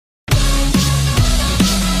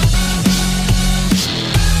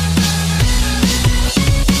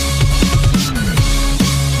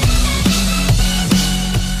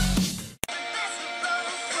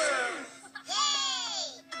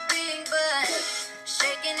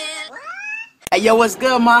Hey, yo, what's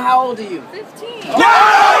good, ma? How old are you? 15.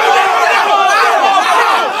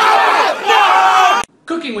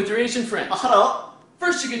 Cooking with your Asian friends. Hello.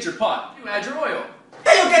 First you get your pot. You add your oil.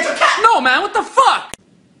 Hey, you get your cat. No, man, what the fuck?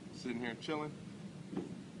 Sitting here chilling.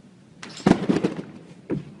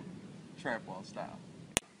 Tramp wall style.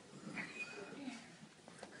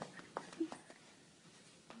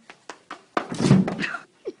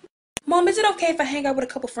 Mom, is it okay if I hang out with a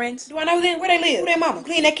couple friends? Do I know them? Where they live? Who their mama?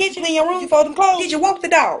 Clean that kitchen, clean your room, fold them clothes. Did you walk the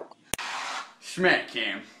dog? Schmack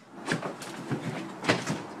cam.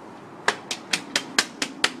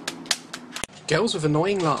 Girls with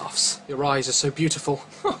annoying laughs. Your eyes are so beautiful.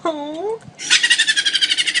 Don't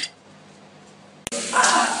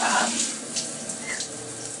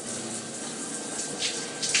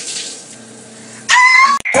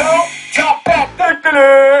drop that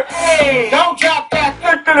turtle! Hey! Don't drop that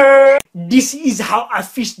turtle! This is how a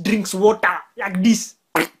fish drinks water, like this.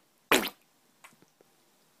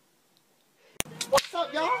 What's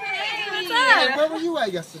up, y'all? Hey, what's up? Hey, where were you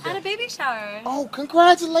at yesterday? At a baby shower. Oh,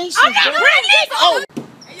 congratulations. I'm not pregnant! Oh.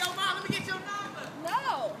 Hey, yo, mom, let me get your number.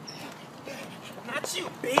 No. Not you,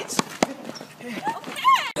 bitch.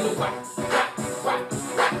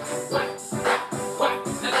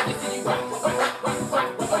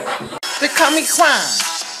 They call me Juan.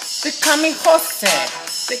 They call me Jose.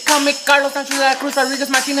 They call me Carlos Sánchez de la Cruz Rodriguez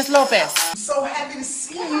Martinez Lopez. I'm so happy to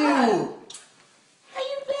see you. How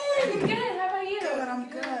you been? Good, how about you? Good, I'm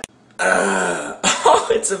good. Oh,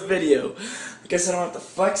 it's a video. I guess I don't have to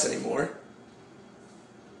flex anymore.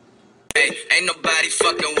 Hey, ain't nobody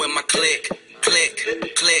fucking with my click. Click,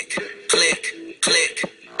 click, click, click.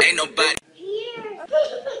 Ain't nobody.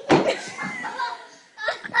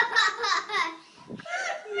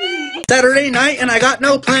 Saturday night and I got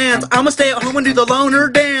no plans. I'ma stay at home and do the loner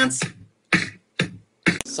dance.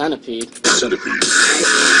 Centipede. Centipede.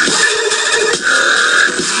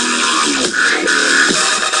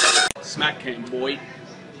 Smack cam, boy.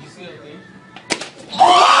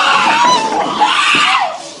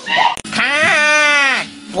 Cat!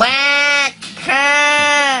 Black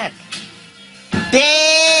cat!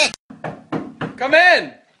 Dick! Come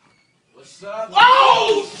in! What's up?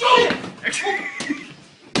 Oh, shit!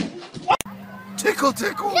 Tickle,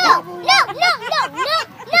 tickle. No! Stop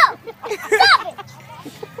it!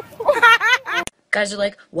 Guys are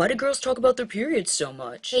like, why do girls talk about their periods so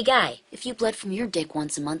much? Hey guy, if you bled from your dick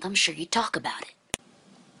once a month, I'm sure you'd talk about it.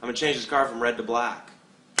 I'm gonna change this car from red to black.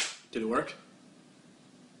 Did it work?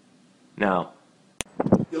 No.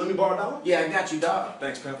 You let me borrow a dollar? Yeah, I got you, dog.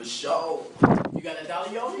 Thanks, man. For sure. You got a dollar,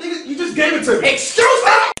 yo? Nigga, you just gave it to me. Excuse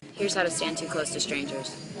me! Here's how to stand too close to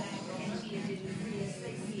strangers.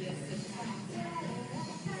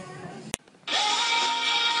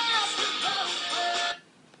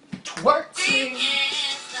 Twerking.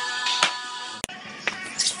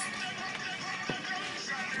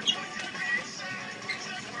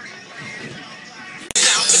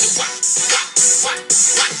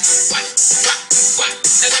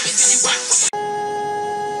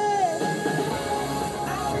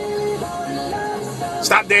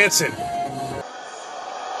 Stop dancing.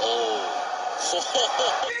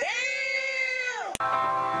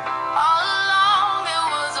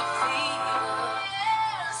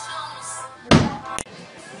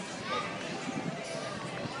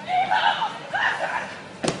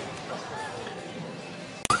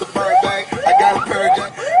 I got a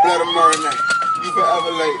paradigm, let him marinate. You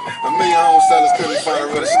forever late. A million home sellers couldn't find a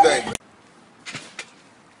real estate.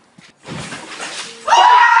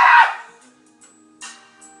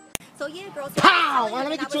 So yeah, girls. Pow! Let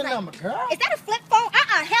me get your number, girl. Is that a flip phone?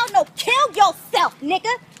 Hell no. Kill yourself,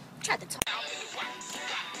 nigga. Tried to talk.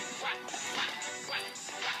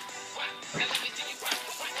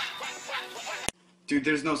 Dude,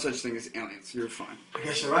 there's no such thing as aliens. You're fine. I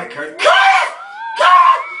guess you're right, Kurt.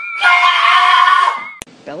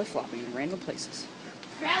 Belly flopping in random places.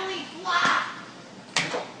 Belly flop.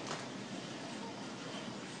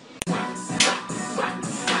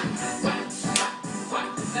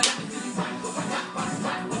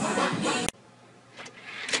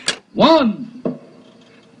 One,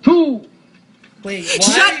 two. Wait, what?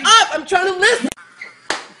 Shut up! I'm trying to listen!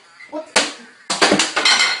 What?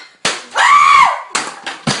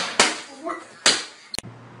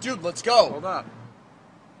 Dude, let's go. Hold up.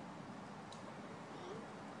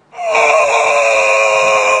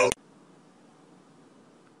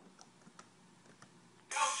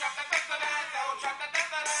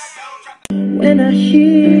 When I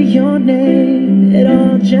hear your name, it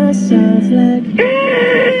all just sounds like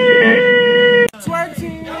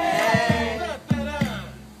Twerking!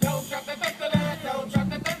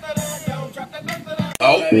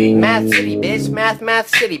 Math city, bitch. Math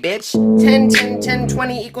city, bitch. 10, 10, 10,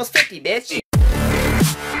 20 equals 50, bitch.